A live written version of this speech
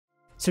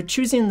So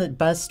choosing the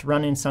best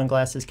running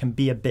sunglasses can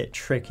be a bit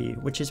tricky,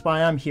 which is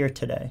why I'm here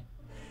today.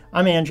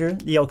 I'm Andrew,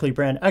 the Oakley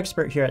brand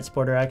expert here at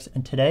SportRx,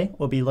 and today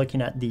we'll be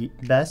looking at the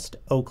best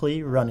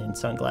Oakley running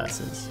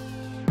sunglasses.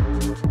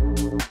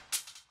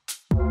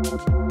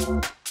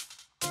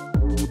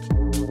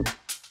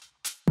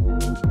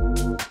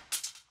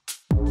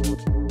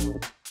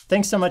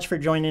 Thanks so much for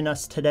joining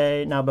us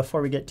today. Now,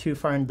 before we get too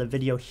far into the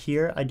video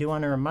here, I do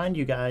want to remind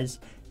you guys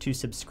to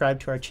subscribe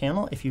to our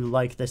channel if you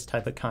like this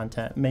type of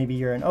content. Maybe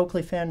you're an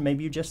Oakley fan,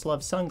 maybe you just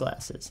love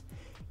sunglasses.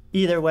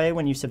 Either way,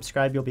 when you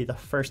subscribe, you'll be the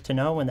first to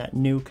know when that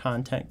new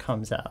content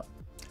comes out.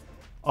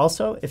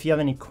 Also, if you have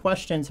any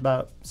questions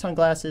about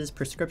sunglasses,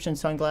 prescription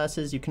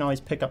sunglasses, you can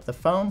always pick up the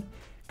phone,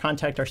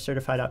 contact our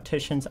certified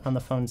opticians on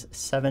the phones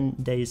 7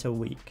 days a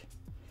week.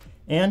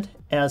 And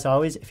as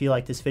always, if you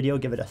like this video,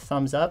 give it a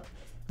thumbs up.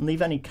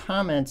 Leave any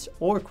comments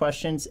or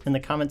questions in the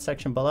comment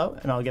section below,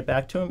 and I'll get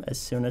back to them as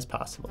soon as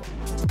possible.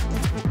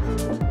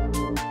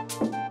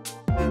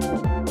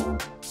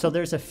 So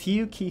there's a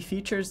few key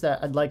features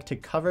that I'd like to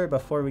cover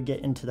before we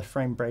get into the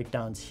frame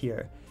breakdowns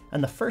here.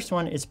 And the first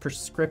one is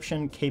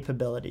prescription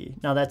capability.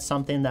 Now that's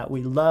something that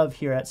we love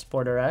here at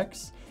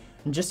SportRx.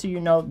 And just so you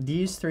know,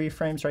 these three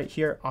frames right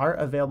here are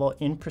available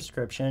in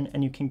prescription,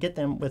 and you can get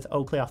them with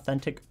Oakley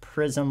Authentic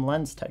PRIZM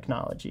lens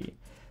technology.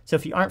 So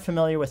if you aren't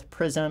familiar with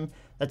PRIZM,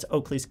 that's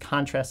Oakley's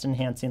contrast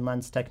enhancing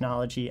lens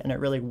technology, and it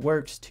really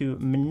works to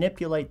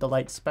manipulate the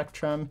light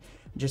spectrum,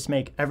 just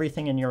make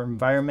everything in your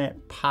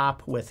environment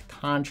pop with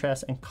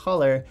contrast and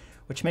color,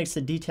 which makes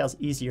the details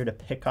easier to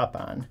pick up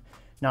on.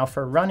 Now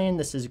for running,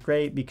 this is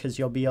great because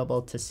you'll be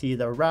able to see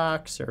the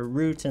rocks or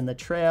roots in the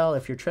trail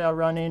if you're trail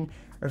running,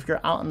 or if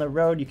you're out on the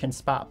road, you can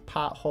spot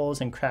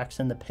potholes and cracks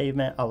in the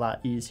pavement a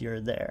lot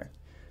easier there.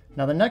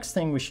 Now the next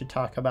thing we should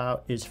talk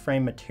about is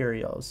frame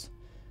materials.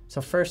 So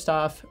first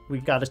off,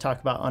 we've got to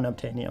talk about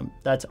Unobtainium.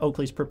 That's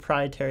Oakley's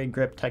proprietary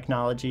grip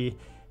technology,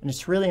 and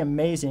it's really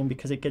amazing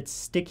because it gets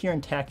stickier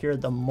and tackier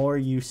the more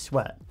you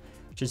sweat,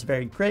 which is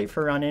very great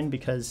for running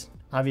because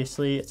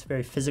obviously it's a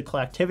very physical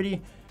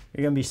activity.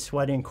 You're going to be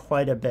sweating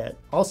quite a bit.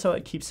 Also,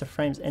 it keeps the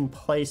frames in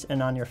place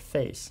and on your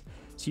face,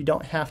 so you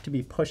don't have to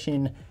be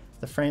pushing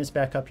the frames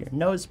back up your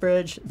nose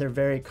bridge. They're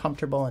very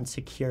comfortable and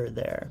secure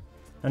there.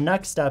 Now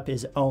next up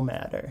is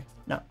O-Matter.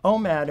 Now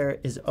O-Matter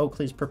is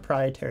Oakley's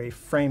proprietary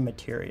frame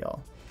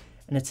material,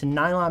 and it's a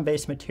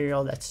nylon-based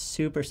material that's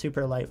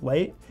super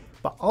lightweight,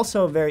 but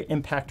also very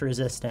impact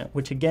resistant,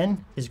 which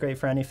again is great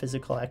for any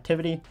physical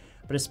activity,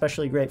 but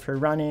especially great for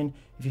running.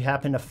 If you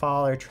happen to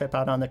fall or trip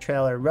out on the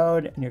trail or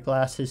road and your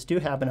glasses do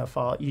happen to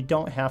fall, you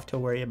don't have to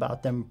worry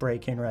about them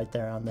breaking right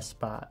there on the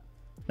spot.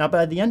 Now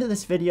by the end of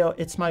this video,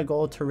 it's my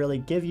goal to really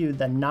give you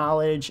the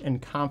knowledge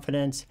and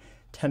confidence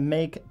to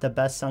make the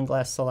best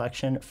sunglass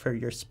selection for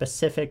your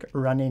specific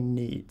running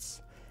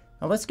needs.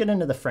 Now let's get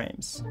into the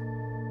frames.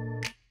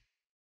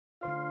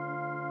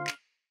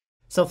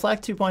 So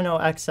Flak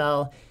 2.0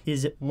 XL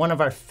is one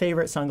of our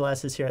favorite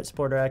sunglasses here at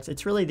SportRx.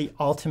 It's really the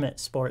ultimate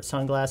sport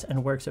sunglass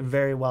and works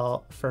very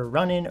well for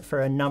running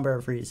for a number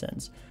of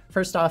reasons.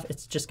 First off,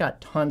 it's just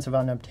got tons of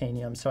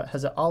unobtainium, so it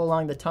has it all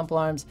along the temple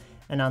arms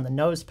and on the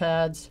nose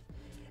pads.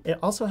 It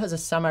also has a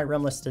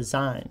semi-rimless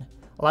design.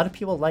 A lot of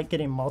people like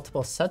getting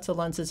multiple sets of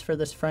lenses for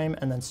this frame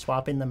and then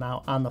swapping them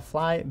out on the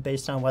fly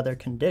based on weather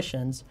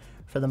conditions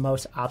for the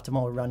most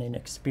optimal running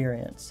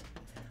experience.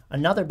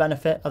 Another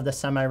benefit of the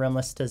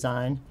semi-rimless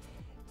design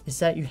is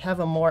that you have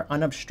a more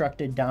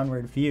unobstructed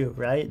downward view,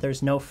 right?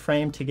 There's no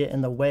frame to get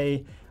in the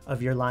way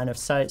of your line of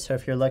sight, so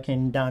if you're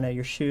looking down at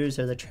your shoes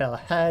or the trail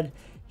ahead,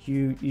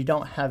 you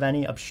don't have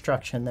any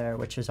obstruction there,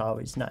 which is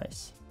always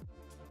nice.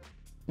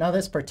 Now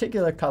this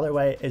particular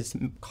colorway is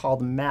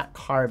called Matte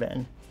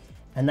Carbon,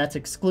 and that's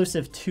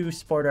exclusive to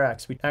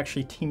SportRx. We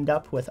actually teamed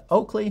up with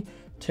Oakley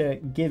to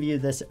give you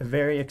this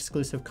very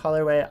exclusive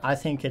colorway. I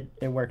think it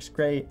works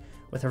great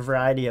with a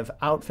variety of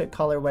outfit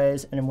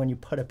colorways, and when you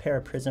put a pair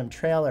of PRIZM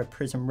Trail or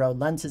PRIZM Road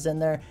lenses in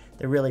there,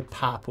 they really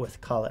pop with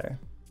color.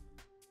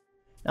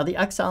 Now the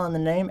XL in the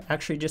name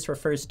actually just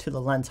refers to the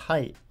lens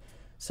height.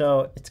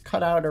 So it's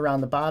cut out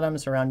around the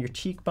bottoms, around your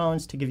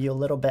cheekbones to give you a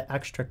little bit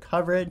extra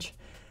coverage.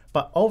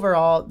 But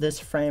overall,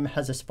 this frame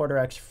has a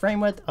SportRx frame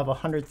width of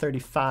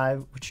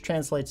 135, which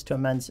translates to a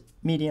men's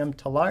medium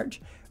to large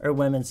or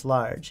women's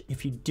large.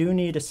 If you do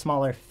need a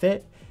smaller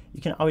fit,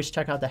 you can always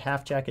check out the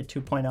Half Jacket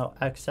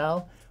 2.0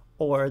 XL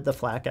or the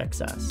Flak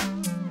XS.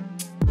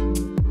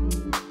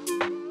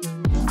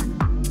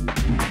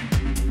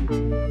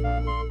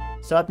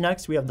 So up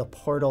next, we have the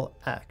Portal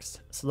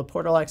X. So the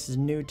Portal X is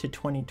new to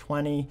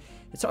 2020.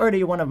 It's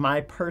already one of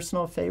my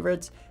personal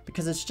favorites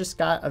because it's just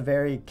got a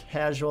very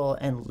casual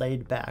and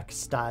laid back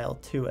style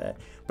to it,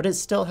 but it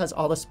still has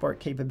all the sport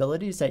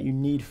capabilities that you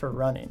need for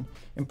running.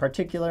 In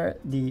particular,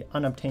 the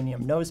unobtainium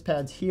nose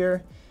pads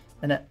here,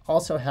 and it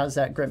also has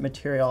that grip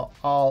material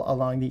all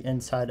along the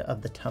inside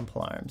of the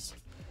temple arms.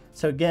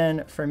 So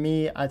again, for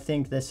me, I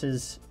think this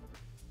is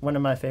one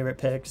of my favorite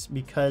picks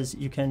because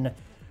you can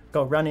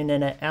go running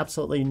in it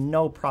absolutely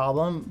no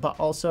problem, but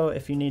also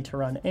if you need to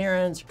run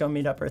errands, go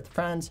meet up with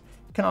friends,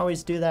 you can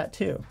always do that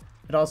too.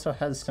 It also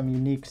has some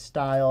unique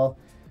style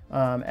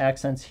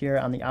accents here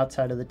on the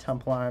outside of the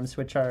temple arms,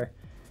 which are,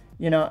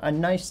 you know, a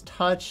nice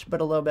touch, but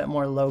a little bit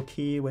more low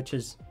key, which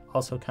is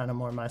also kind of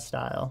more my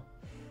style.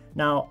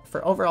 Now,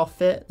 for overall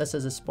fit, this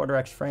is a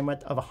SportRx frame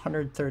width of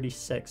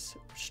 136,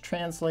 which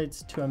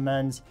translates to a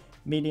men's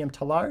medium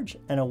to large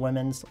and a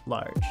women's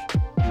large.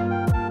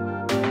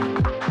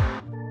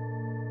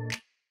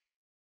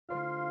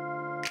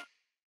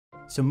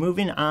 So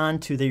moving on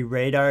to the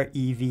Radar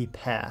EV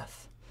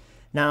Path.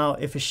 Now,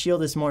 if a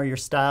shield is more your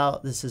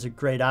style, this is a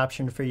great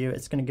option for you.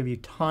 It's going to give you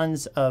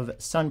tons of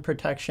sun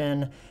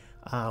protection,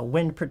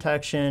 wind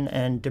protection,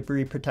 and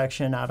debris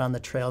protection out on the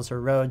trails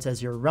or roads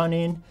as you're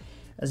running.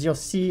 As you'll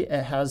see,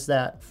 it has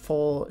that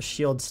full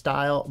shield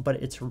style,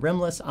 but it's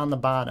rimless on the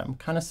bottom,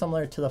 kind of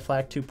similar to the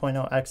Flak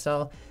 2.0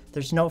 XL.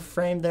 There's no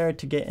frame there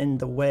to get in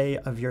the way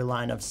of your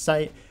line of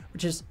sight,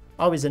 which is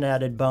always an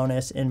added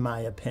bonus in my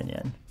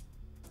opinion.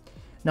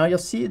 Now you'll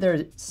see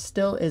there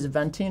still is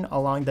venting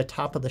along the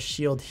top of the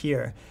shield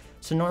here.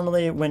 So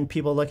normally when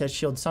people look at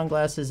shield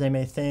sunglasses, they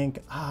may think,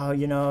 oh,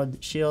 you know,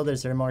 shield,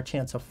 is there more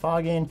chance of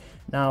fogging?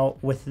 Now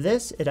with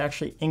this, it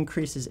actually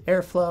increases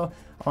airflow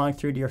along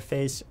through to your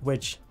face,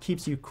 which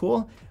keeps you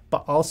cool,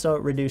 but also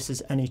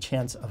reduces any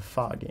chance of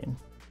fogging.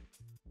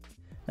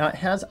 Now it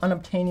has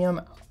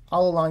unobtainium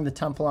all along the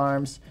temple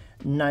arms,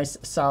 nice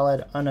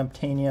solid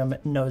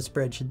unobtainium nose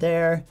bridge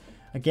there.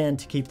 Again,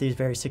 to keep these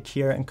very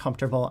secure and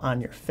comfortable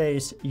on your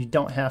face. You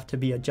don't have to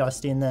be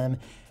adjusting them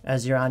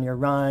as you're on your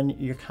run.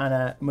 You're kind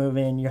of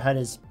moving, your head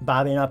is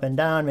bobbing up and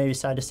down, maybe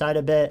side to side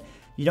a bit.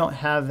 You don't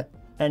have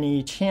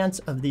any chance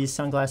of these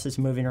sunglasses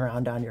moving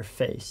around on your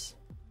face.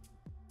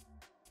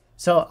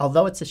 So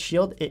although it's a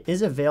shield, it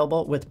is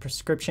available with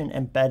prescription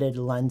embedded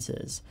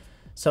lenses.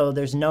 So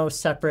there's no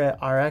separate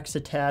RX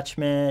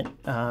attachment,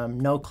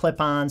 no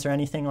clip-ons or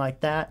anything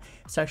like that.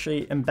 It's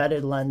actually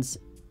embedded lens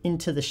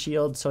into the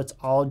shield, so it's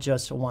all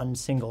just one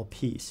single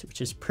piece,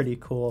 which is pretty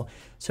cool.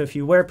 So if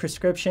you wear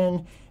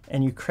prescription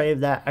and you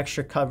crave that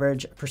extra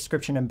coverage,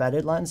 prescription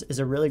embedded lens is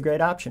a really great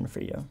option for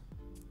you.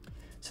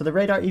 So the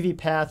Radar EV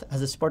Path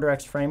has a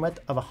SportRx frame width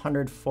of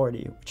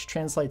 140, which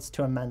translates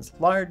to a men's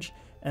large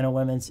and a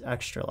women's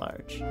extra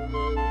large.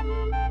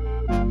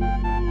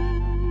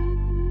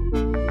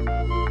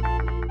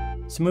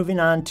 So moving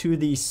on to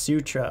the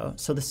Sutro.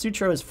 So the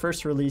Sutro was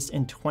first released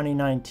in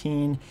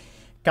 2019.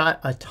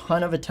 Got a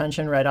ton of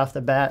attention right off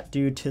the bat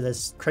due to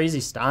this crazy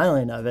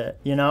styling of it.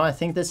 You know, I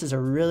think this is a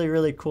really,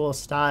 really cool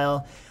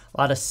style. A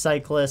lot of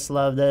cyclists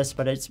love this,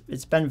 but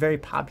it's been very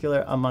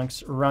popular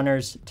amongst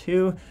runners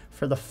too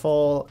for the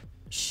full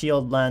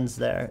shield lens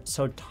there.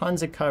 So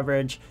tons of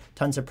coverage,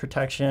 tons of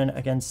protection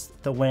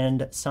against the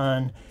wind,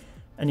 sun,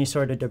 any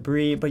sort of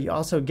debris, but you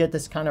also get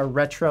this kind of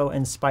retro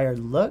inspired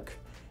look.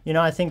 You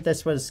know, I think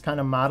this was kind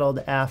of modeled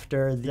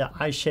after the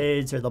eye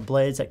shades or the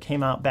blades that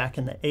came out back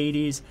in the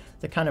 80s.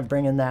 They're kind of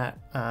bringing that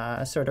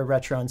sort of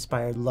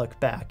retro-inspired look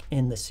back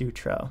in the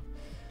Sutro.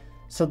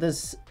 So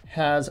this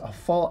has a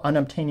full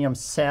unobtainium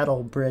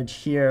saddle bridge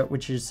here,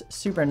 which is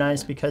super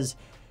nice because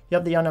you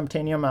have the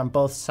unobtainium on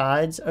both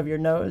sides of your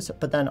nose,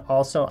 but then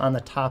also on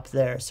the top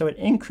there. So it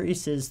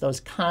increases those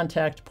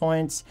contact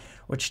points,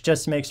 which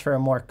just makes for a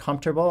more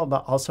comfortable,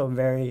 but also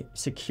very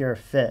secure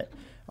fit.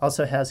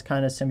 Also has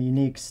kind of some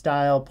unique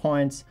style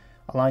points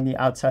along the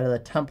outside of the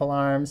temple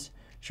arms,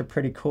 which are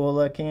pretty cool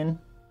looking.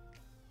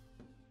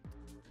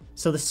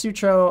 So the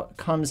Sutro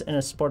comes in a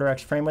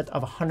SportRx frame width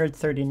of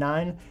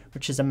 139,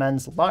 which is a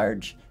men's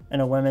large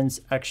and a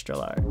women's extra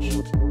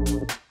large.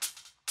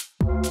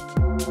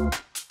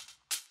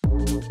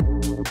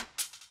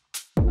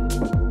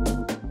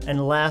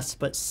 And last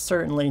but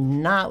certainly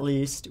not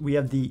least, we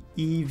have the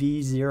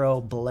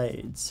EVZero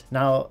blades.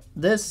 Now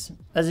this,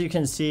 as you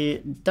can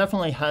see,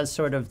 definitely has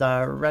sort of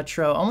the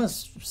retro,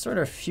 almost sort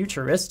of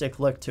futuristic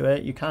look to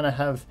it. You kind of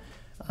have,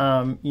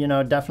 you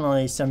know,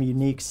 definitely some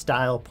unique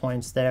style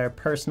points there.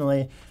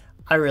 Personally,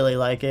 I really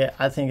like it.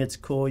 I think it's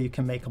cool. You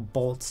can make a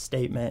bold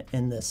statement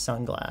in this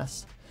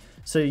sunglass.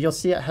 So you'll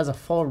see it has a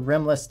full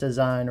rimless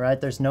design, right?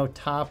 There's no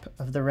top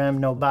of the rim,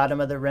 no bottom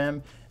of the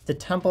rim. The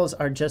temples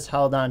are just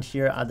held on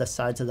here on the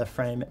sides of the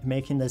frame,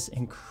 making this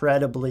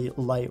incredibly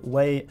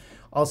lightweight,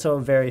 also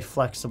a very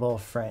flexible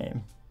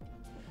frame.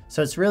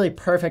 So it's really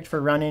perfect for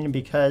running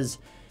because,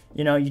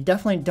 you know, you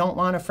definitely don't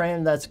want a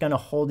frame that's going to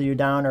hold you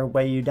down or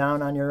weigh you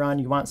down on your run.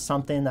 You want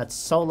something that's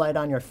so light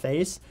on your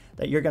face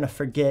that you're going to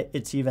forget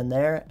it's even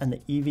there, and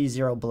the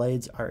EVZero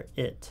blades are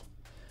it.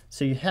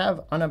 So you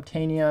have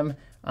unobtainium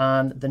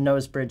on the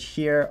nose bridge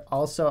here,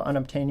 also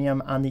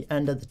unobtainium on the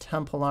end of the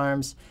temple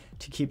arms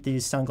to keep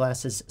these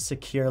sunglasses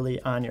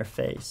securely on your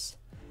face.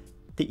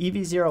 The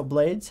EVZero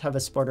blades have a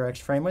SportRx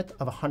frame width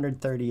of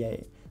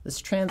 138. This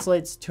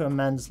translates to a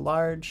men's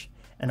large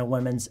and a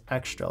women's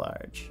extra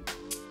large.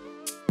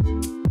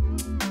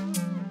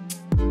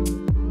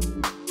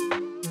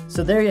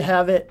 So there you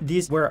have it.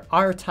 These were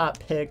our top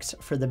picks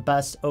for the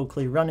best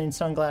Oakley running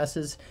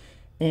sunglasses.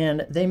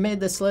 And they made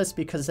this list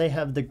because they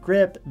have the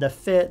grip, the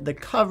fit, the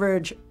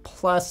coverage,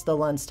 plus the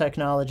lens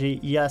technology.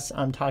 Yes,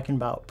 I'm talking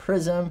about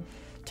PRIZM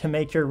to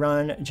make your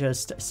run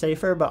just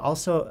safer, but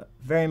also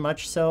very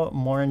much so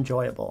more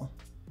enjoyable.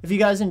 If you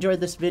guys enjoyed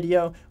this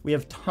video, we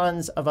have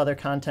tons of other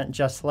content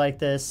just like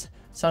this.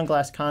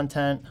 Sunglass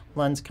content,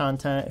 lens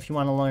content. If you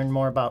want to learn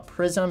more about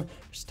PRIZM,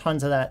 there's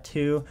tons of that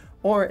too.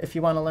 Or if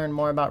you want to learn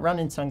more about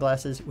running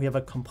sunglasses, we have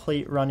a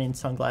complete running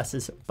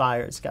sunglasses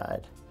buyer's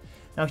guide.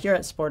 Now here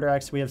at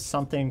SportRx, we have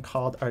something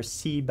called our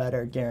See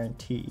Better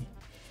guarantee.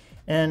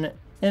 And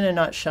in a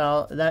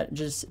nutshell, that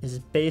just is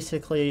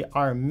basically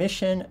our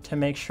mission to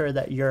make sure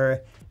that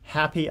you're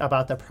happy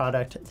about the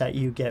product that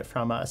you get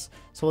from us.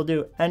 So we'll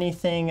do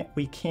anything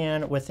we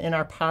can within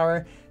our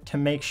power to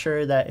make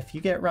sure that if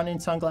you get running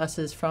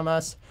sunglasses from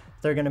us,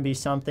 they're going to be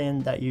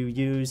something that you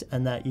use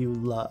and that you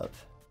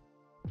love.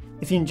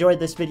 If you enjoyed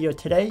this video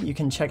today, you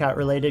can check out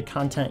related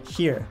content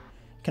here.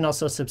 You can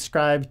also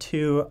subscribe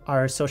to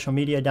our social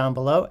media down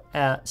below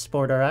at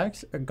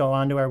SportRx or go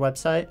onto our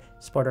website,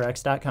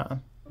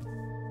 sportrx.com.